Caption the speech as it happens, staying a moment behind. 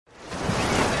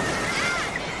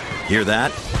Hear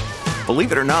that?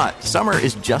 Believe it or not, summer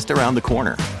is just around the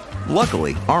corner.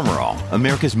 Luckily, Armor All,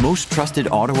 America's most trusted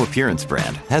auto appearance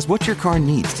brand, has what your car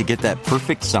needs to get that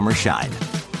perfect summer shine.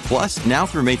 Plus, now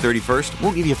through May 31st,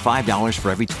 we'll give you $5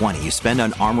 for every $20 you spend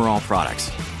on Armor All products.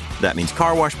 That means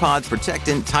car wash pods,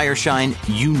 protectant, tire shine,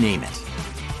 you name it.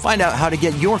 Find out how to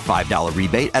get your $5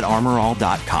 rebate at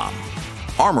armorall.com.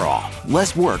 Armor All,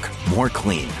 less work, more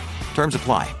clean. Terms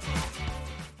apply.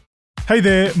 Hey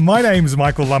there, my name's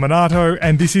Michael Laminato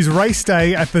and this is race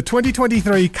day at the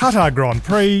 2023 Qatar Grand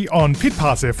Prix on Pit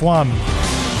Pass F1.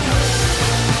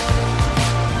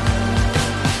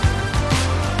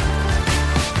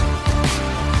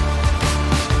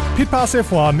 Pit Pass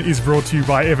F1 is brought to you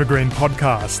by Evergreen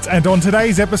Podcasts, and on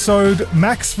today's episode,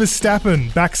 Max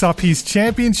Verstappen backs up his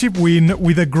championship win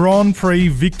with a Grand Prix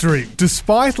victory,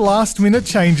 despite last-minute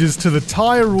changes to the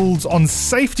tyre rules on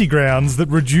safety grounds that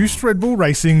reduced Red Bull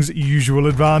Racing's usual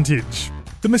advantage.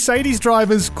 The Mercedes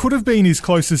drivers could have been his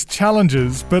closest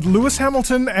challengers, but Lewis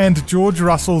Hamilton and George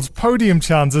Russell's podium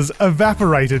chances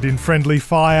evaporated in friendly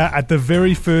fire at the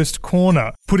very first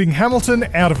corner, putting Hamilton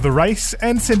out of the race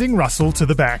and sending Russell to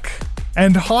the back.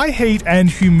 And high heat and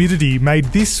humidity made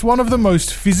this one of the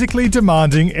most physically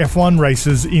demanding F1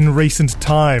 races in recent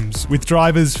times, with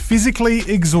drivers physically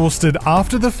exhausted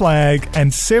after the flag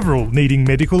and several needing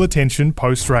medical attention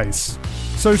post-race.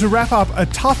 So to wrap up a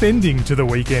tough ending to the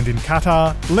weekend in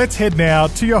Qatar, let's head now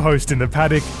to your host in the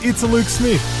paddock. It's Luke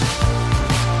Smith.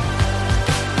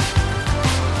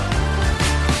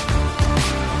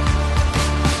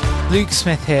 Luke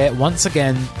Smith here, once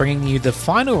again bringing you the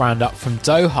final roundup from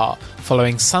Doha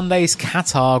following Sunday's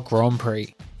Qatar Grand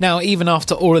Prix. Now, even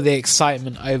after all of the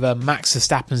excitement over Max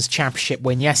Verstappen's championship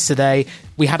win yesterday,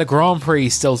 we had a Grand Prix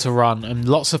still to run and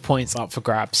lots of points up for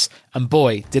grabs. And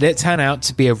boy, did it turn out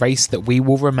to be a race that we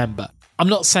will remember. I'm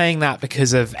not saying that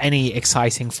because of any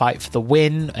exciting fight for the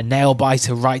win, a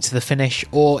nail-biter right to the finish,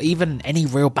 or even any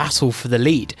real battle for the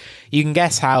lead. You can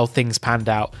guess how things panned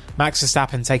out. Max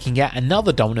Verstappen taking yet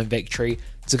another dominant victory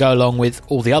to go along with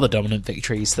all the other dominant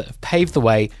victories that have paved the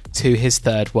way to his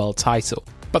third world title.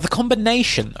 But the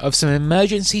combination of some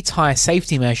emergency tyre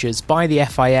safety measures by the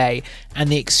FIA and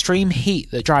the extreme heat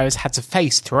that drivers had to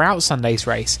face throughout Sunday's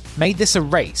race made this a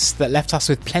race that left us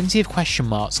with plenty of question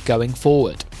marks going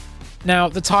forward. Now,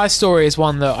 the tyre story is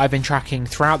one that I've been tracking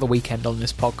throughout the weekend on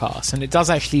this podcast, and it does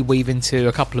actually weave into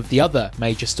a couple of the other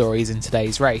major stories in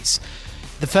today's race.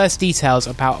 The first details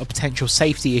about a potential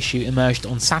safety issue emerged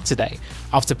on Saturday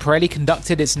after Pirelli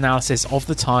conducted its analysis of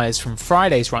the tyres from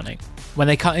Friday's running. When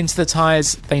they cut into the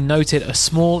tyres, they noted a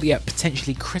small yet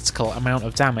potentially critical amount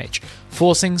of damage,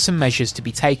 forcing some measures to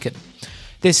be taken.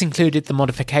 This included the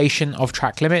modification of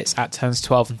track limits at turns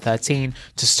 12 and 13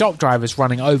 to stop drivers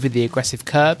running over the aggressive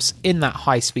curbs in that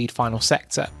high-speed final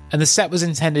sector. And the step was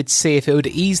intended to see if it would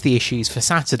ease the issues for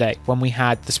Saturday when we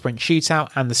had the sprint shootout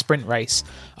and the sprint race,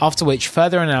 after which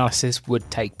further analysis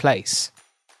would take place.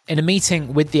 In a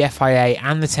meeting with the FIA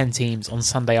and the 10 teams on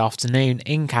Sunday afternoon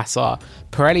in Qatar,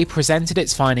 Pirelli presented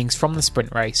its findings from the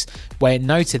sprint race, where it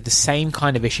noted the same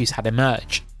kind of issues had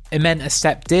emerged. It meant a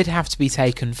step did have to be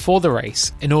taken for the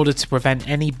race in order to prevent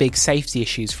any big safety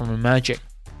issues from emerging.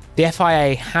 The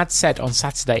FIA had said on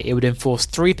Saturday it would enforce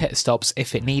 3 pit stops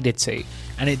if it needed to,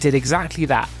 and it did exactly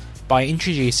that by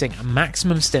introducing a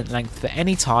maximum stint length for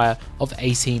any tyre of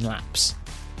 18 laps.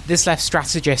 This left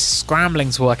strategists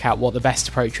scrambling to work out what the best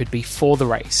approach would be for the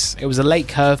race. It was a late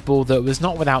curveball that was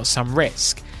not without some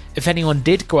risk. If anyone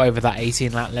did go over that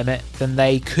 18-lap limit, then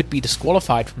they could be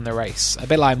disqualified from the race, a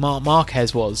bit like Marc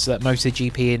Marquez was at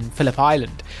MotoGP in Phillip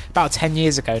Island. About 10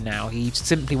 years ago now, he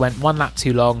simply went 1 lap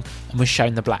too long and was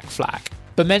shown the black flag.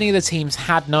 But many of the teams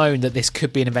had known that this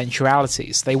could be an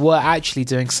eventuality, so they were actually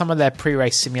doing some of their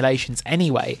pre-race simulations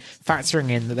anyway,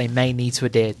 factoring in that they may need to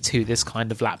adhere to this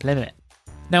kind of lap limit.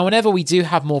 Now, whenever we do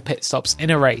have more pit stops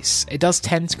in a race, it does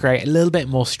tend to create a little bit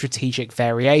more strategic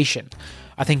variation.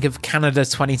 I think of Canada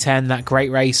 2010, that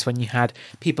great race when you had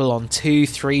people on 2,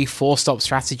 3, 4 stop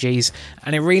strategies,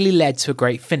 and it really led to a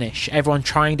great finish, everyone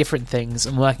trying different things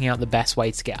and working out the best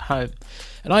way to get home.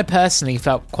 And I personally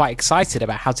felt quite excited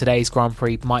about how today's Grand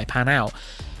Prix might pan out,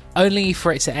 only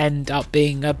for it to end up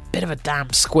being a bit of a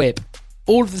damp squib.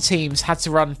 All of the teams had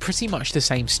to run pretty much the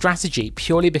same strategy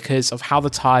purely because of how the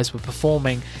tyres were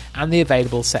performing and the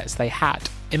available sets they had.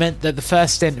 It meant that the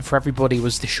first stint for everybody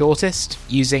was the shortest,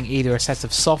 using either a set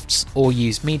of softs or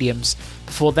used mediums,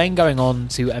 before then going on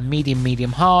to a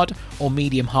medium-medium-hard or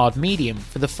medium-hard-medium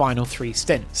for the final 3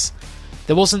 stints.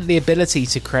 There wasn't the ability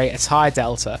to create a tyre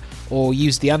delta or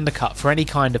use the undercut for any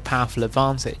kind of powerful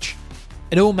advantage.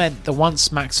 It all meant that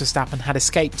once Max Verstappen had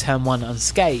escaped turn 1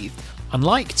 unscathed,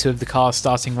 unlike two of the cars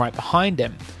starting right behind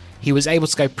him, he was able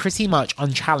to go pretty much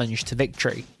unchallenged to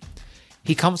victory.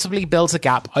 He comfortably built a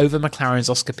gap over McLaren's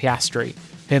Oscar Piastri,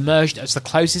 who emerged as the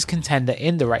closest contender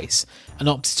in the race and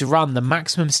opted to run the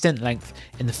maximum stint length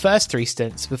in the first 3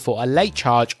 stints before a late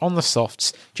charge on the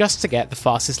softs just to get the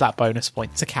fastest lap bonus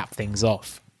point to cap things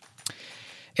off.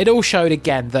 It all showed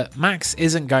again that Max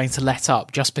isn't going to let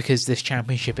up just because this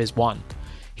championship is won.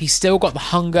 He's still got the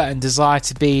hunger and desire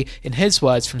to be, in his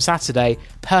words from Saturday,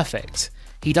 perfect.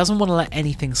 He doesn't want to let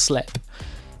anything slip.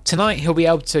 Tonight he'll be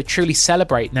able to truly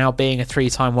celebrate now being a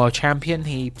 3-time world champion.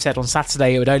 He said on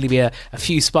Saturday it would only be a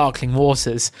few sparkling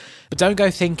waters. But don't go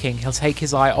thinking he'll take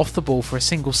his eye off the ball for a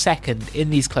single second in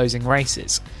these closing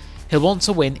races. He'll want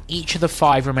to win each of the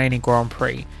 5 remaining Grand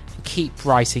Prix and keep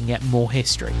writing yet more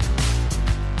history.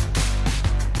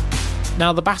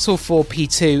 Now, the battle for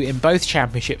P2 in both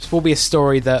championships will be a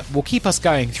story that will keep us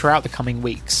going throughout the coming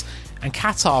weeks, and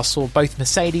Qatar saw both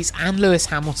Mercedes and Lewis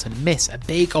Hamilton miss a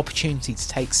big opportunity to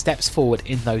take steps forward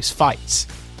in those fights.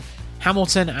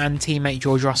 Hamilton and teammate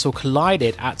George Russell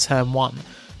collided at turn 1.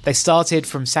 They started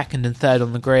from 2nd and 3rd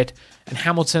on the grid, and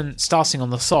Hamilton, starting on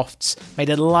the softs, made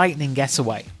a lightning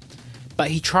getaway.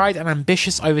 But he tried an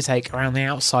ambitious overtake around the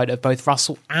outside of both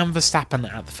Russell and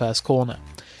Verstappen at the first corner.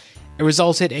 It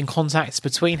resulted in contact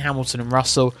between Hamilton and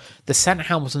Russell that sent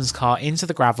Hamilton's car into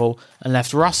the gravel and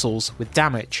left Russell's with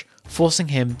damage, forcing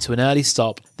him to an early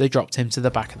stop that dropped him to the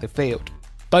back of the field.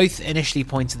 Both initially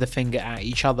pointed the finger at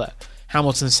each other,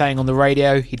 Hamilton saying on the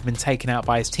radio he'd been taken out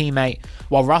by his teammate,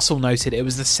 while Russell noted it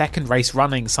was the second race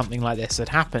running something like this had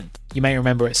happened. You may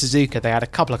remember at Suzuka they had a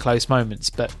couple of close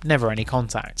moments, but never any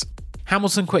contact.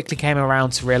 Hamilton quickly came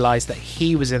around to realise that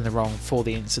he was in the wrong for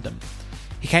the incident.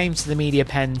 He came to the media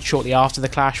pen shortly after the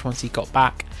clash once he got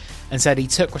back and said he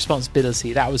took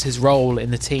responsibility. That was his role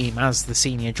in the team as the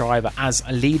senior driver, as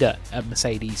a leader at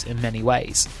Mercedes in many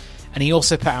ways. And he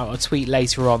also put out a tweet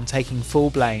later on taking full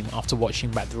blame after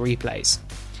watching back the replays.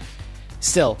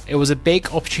 Still, it was a big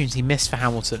opportunity missed for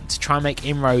Hamilton to try and make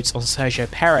inroads on Sergio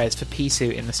Perez for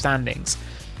P2 in the standings,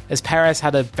 as Perez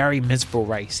had a very miserable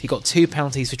race. He got 2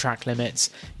 penalties for track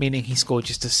limits, meaning he scored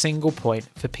just a single point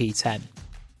for P10.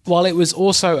 While it was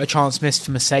also a chance missed for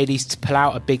Mercedes to pull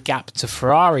out a big gap to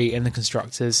Ferrari in the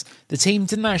Constructors, the team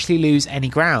didn't actually lose any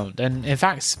ground and in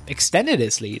fact extended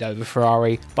its lead over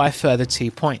Ferrari by a further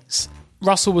 2 points.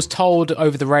 Russell was told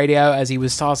over the radio as he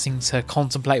was starting to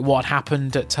contemplate what had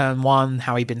happened at turn 1,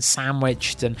 how he'd been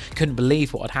sandwiched and couldn't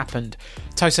believe what had happened.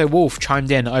 Toto Wolff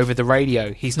chimed in over the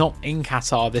radio. He's not in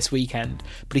Qatar this weekend,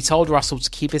 but he told Russell to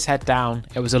keep his head down.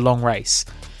 It was a long race.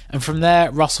 And from there,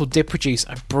 Russell did produce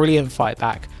a brilliant fight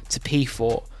back to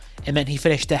P4. It meant he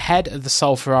finished ahead of the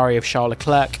sole Ferrari of Charles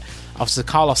Leclerc after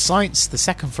Carlos Sainz, the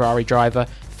second Ferrari driver,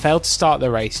 failed to start the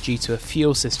race due to a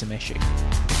fuel system issue.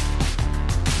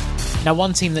 Now,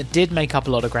 one team that did make up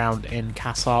a lot of ground in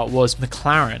Qatar was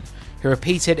McLaren, who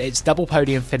repeated its double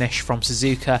podium finish from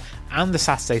Suzuka and the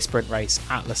Saturday sprint race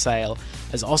at Losail,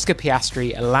 as Oscar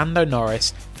Piastri and Lando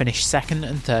Norris finished 2nd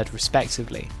and 3rd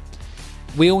respectively.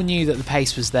 We all knew that the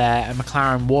pace was there and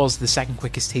McLaren was the second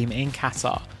quickest team in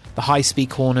Qatar, the high-speed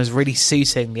corners really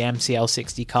suiting the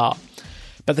MCL60 car.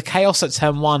 But the chaos at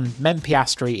turn 1 meant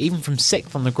Piastri, even from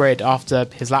 6th on the grid after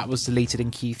his lap was deleted in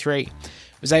Q3,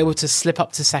 was able to slip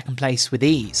up to 2nd place with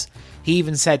ease. He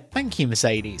even said, "Thank you,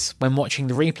 Mercedes," when watching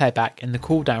the replay back in the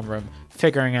cool-down room,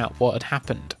 figuring out what had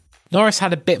happened. Norris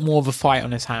had a bit more of a fight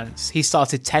on his hands. He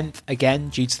started 10th again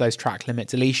due to those track limit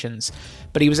deletions,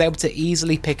 but he was able to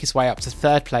easily pick his way up to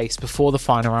 3rd place before the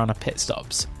final round of pit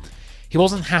stops. He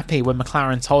wasn't happy when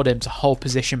McLaren told him to hold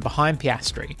position behind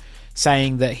Piastri,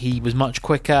 saying that he was much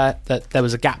quicker, that there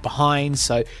was a gap behind,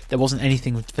 so there wasn't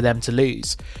anything for them to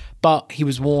lose. But he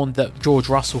was warned that George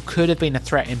Russell could have been a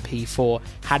threat in P4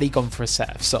 had he gone for a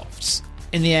set of softs.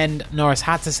 In the end, Norris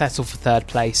had to settle for 3rd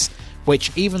place,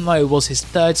 which, even though it was his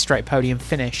 3rd straight podium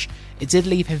finish, it did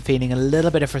leave him feeling a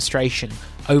little bit of frustration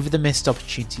over the missed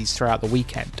opportunities throughout the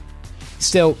weekend.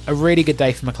 Still, a really good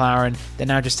day for McLaren. They're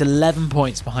now just 11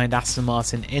 points behind Aston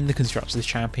Martin in the Constructors'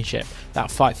 Championship, that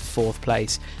fight for 4th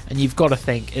place, and you've got to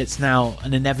think it's now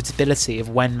an inevitability of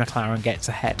when McLaren gets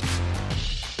ahead.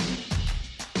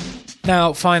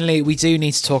 Now, finally, we do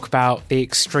need to talk about the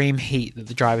extreme heat that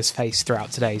the drivers faced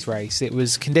throughout today's race. It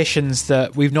was conditions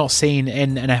that we've not seen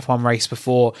in an F1 race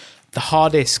before, the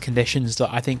hardest conditions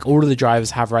that I think all of the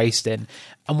drivers have raced in,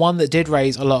 and one that did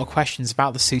raise a lot of questions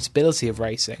about the suitability of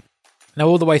racing. Now,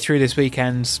 all the way through this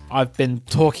weekend, I've been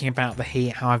talking about the heat,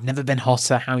 how I've never been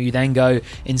hotter, how you then go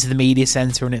into the media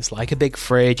centre and it's like a big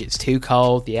fridge, it's too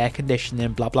cold, the air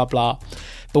conditioning, blah, blah, blah.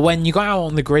 But when you got out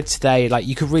on the grid today, like,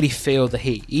 you could really feel the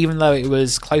heat. Even though it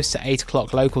was close to 8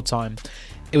 o'clock local time,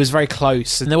 it was very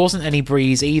close, and there wasn't any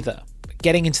breeze either.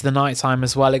 Getting into the night time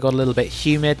as well, it got a little bit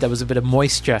humid. There was a bit of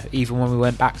moisture even when we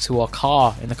went back to our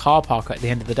car in the car park at the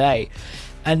end of the day.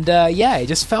 And it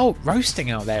just felt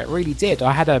roasting out there. It really did.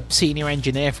 I had a senior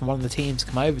engineer from one of the teams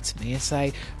come over to me and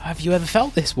say, "Have you ever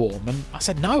felt this warm?" And I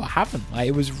said, "No, I haven't." Like,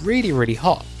 it was really, really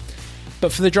hot.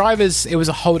 But for the drivers, it was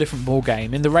a whole different ball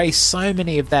game. In the race, so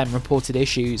many of them reported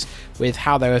issues with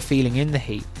how they were feeling in the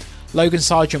heat. Logan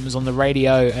Sargent was on the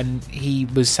radio and he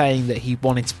was saying that he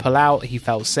wanted to pull out. He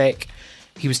felt sick.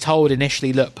 He was told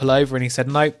initially, "Look, pull over," and he said,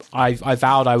 "Nope, I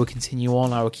vowed I would continue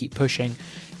on, I would keep pushing."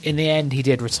 In the end, he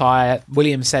did retire.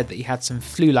 Williams said that he had some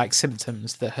flu-like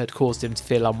symptoms that had caused him to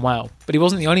feel unwell. But he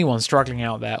wasn't the only one struggling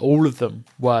out there. All of them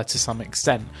were to some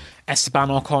extent. Esteban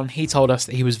Ocon, he told us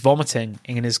that he was vomiting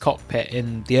in his cockpit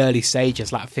in the early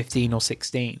stages, like 15 or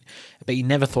 16. But he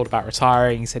never thought about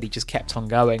retiring. He said he just kept on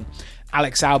going.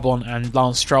 Alex Albon and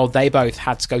Lance Stroll, they both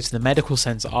had to go to the medical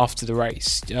centre after the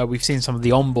race. We've seen some of the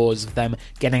onboards of them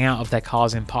getting out of their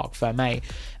cars in Parc Fermé.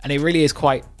 And it really is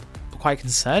quite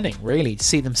concerning, really, to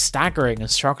see them staggering and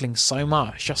struggling so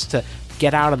much just to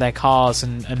get out of their cars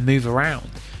and move around.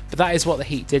 But that is what the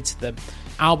heat did to them.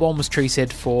 Albon was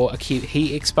treated for acute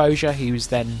heat exposure. He was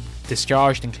then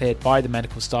discharged and cleared by the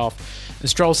medical staff. And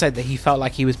Stroll said that he felt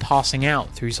like he was passing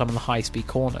out through some of the high-speed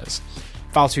corners.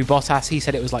 Valtteri Bottas, he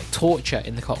said it was like torture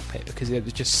in the cockpit because it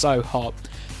was just so hot.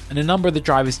 And a number of the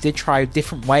drivers did try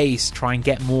different ways to try and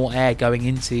get more air going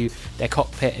into their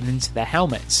cockpit and into their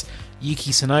helmets.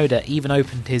 Yuki Tsunoda even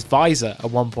opened his visor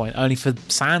at one point, only for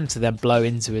sand to then blow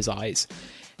into his eyes.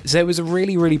 So it was a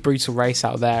really, really brutal race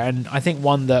out there, and I think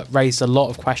one that raised a lot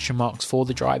of question marks for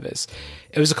the drivers.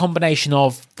 It was a combination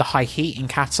of the high heat in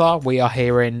Qatar. We are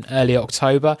here in early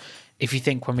October. If you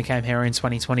think when we came here in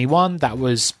 2021, that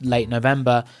was late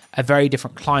November, a very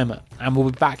different climate. And we'll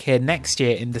be back here next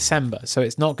year in December, so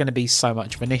it's not going to be so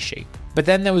much of an issue. But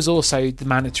then there was also the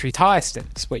mandatory tyre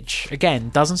stints, which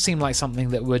again doesn't seem like something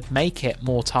that would make it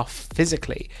more tough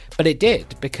physically. But it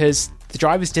did, because the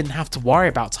drivers didn't have to worry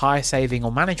about tyre saving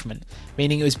or management,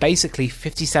 meaning it was basically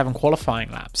 57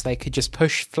 qualifying laps. They could just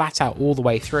push flat out all the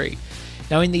way through.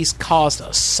 Now, in these cars that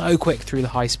are so quick through the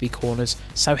high-speed corners,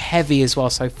 so heavy as well,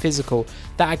 so physical,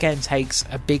 that again takes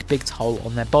a big, big toll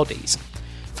on their bodies.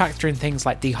 Factor in things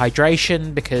like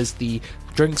dehydration, because the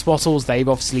drinks bottles, they've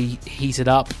obviously heated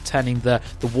up, turning the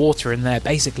water in there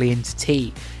basically into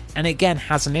tea. And it again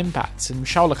has an impact. And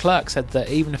Charles Leclerc said that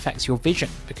it even affects your vision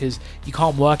because you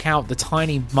can't work out the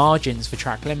tiny margins for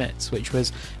track limits, which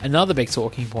was another big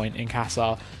talking point in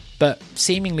Qatar, but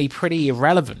seemingly pretty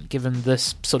irrelevant given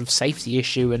this sort of safety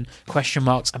issue and question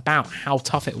marks about how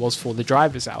tough it was for the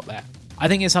drivers out there. I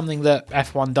think it's something that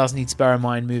F1 does need to bear in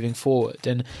mind moving forward,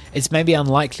 and it's maybe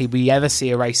unlikely we ever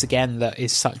see a race again that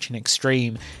is such an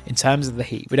extreme in terms of the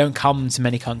heat. We don't come to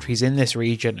many countries in this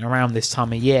region around this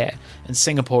time of year, and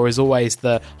Singapore is always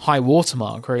the high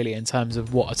watermark really in terms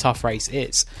of what a tough race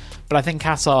is. But I think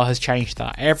Qatar has changed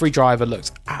that. Every driver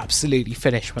looked absolutely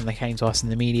finished when they came to us in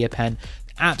the media pen,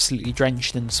 absolutely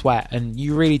drenched in sweat, and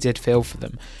you really did feel for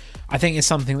them. I think it's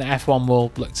something that F1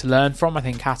 will look to learn from. I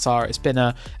think Qatar, it's been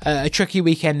a tricky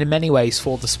weekend in many ways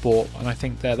for the sport, and I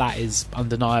think that is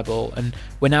undeniable. And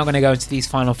we're now going to go into these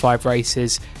final 5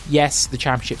 races. Yes, the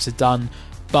championships are done,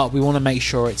 but we want to make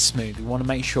sure it's smooth. We want to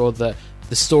make sure that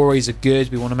the stories are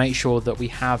good. We want to make sure that we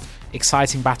have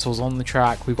exciting battles on the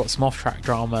track. We've got some off-track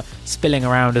drama spilling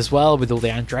around as well with all the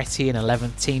Andretti and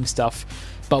 11th team stuff.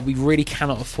 But we really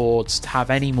cannot afford to have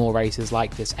any more races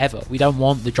like this ever. We don't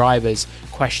want the drivers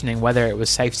questioning whether it was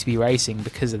safe to be racing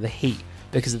because of the heat,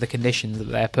 because of the conditions that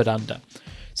they're put under.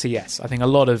 So yes, I think a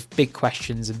lot of big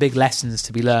questions and big lessons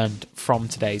to be learned from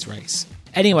today's race.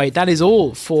 Anyway, that is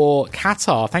all for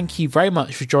Qatar. Thank you very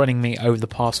much for joining me over the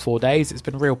past 4 days. It's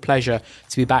been a real pleasure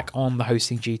to be back on the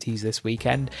hosting duties this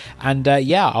weekend. And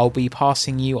I'll be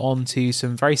passing you on to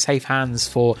some very safe hands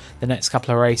for the next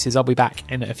couple of races. I'll be back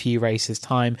in a few races'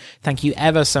 time. Thank you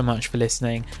ever so much for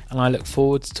listening, and I look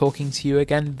forward to talking to you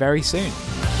again very soon.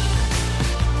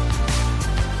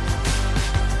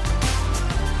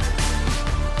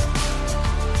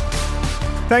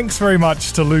 Thanks very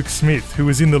much to Luke Smith, who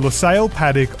was in the Lusail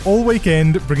paddock all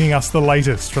weekend bringing us the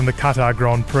latest from the Qatar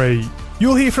Grand Prix.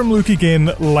 You'll hear from Luke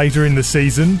again later in the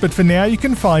season, but for now you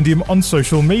can find him on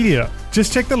social media.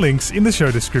 Just check the links in the show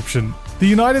description. The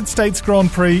United States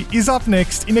Grand Prix is up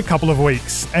next in a couple of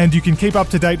weeks, and you can keep up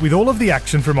to date with all of the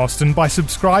action from Austin by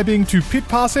subscribing to Pit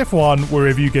Pass F1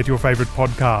 wherever you get your favourite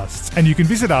podcasts, and you can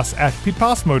visit us at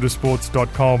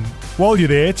pitpassmotorsports.com. While you're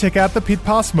there, check out the Pit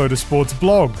Pass Motorsports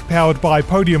blog, powered by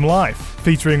Podium Life,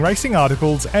 featuring racing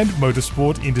articles and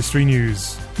motorsport industry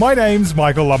news. My name's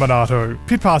Michael Laminato.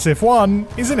 Pit Pass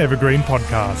F1 is an evergreen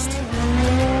podcast.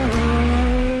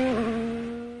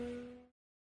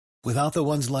 Without the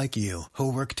ones like you,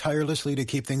 who work tirelessly to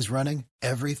keep things running,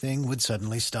 everything would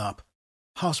suddenly stop.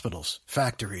 Hospitals,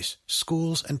 factories,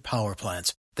 schools, and power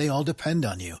plants, they all depend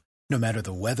on you. No matter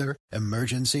the weather,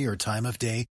 emergency, or time of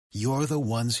day, you're the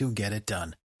ones who get it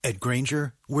done. At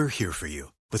Grainger, we're here for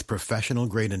you with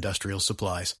professional-grade industrial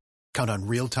supplies. Count on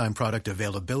real-time product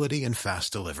availability and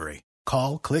fast delivery.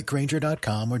 Call, click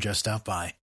Grainger.com, or just stop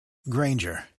by.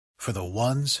 Grainger, for the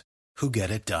ones who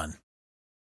get it done.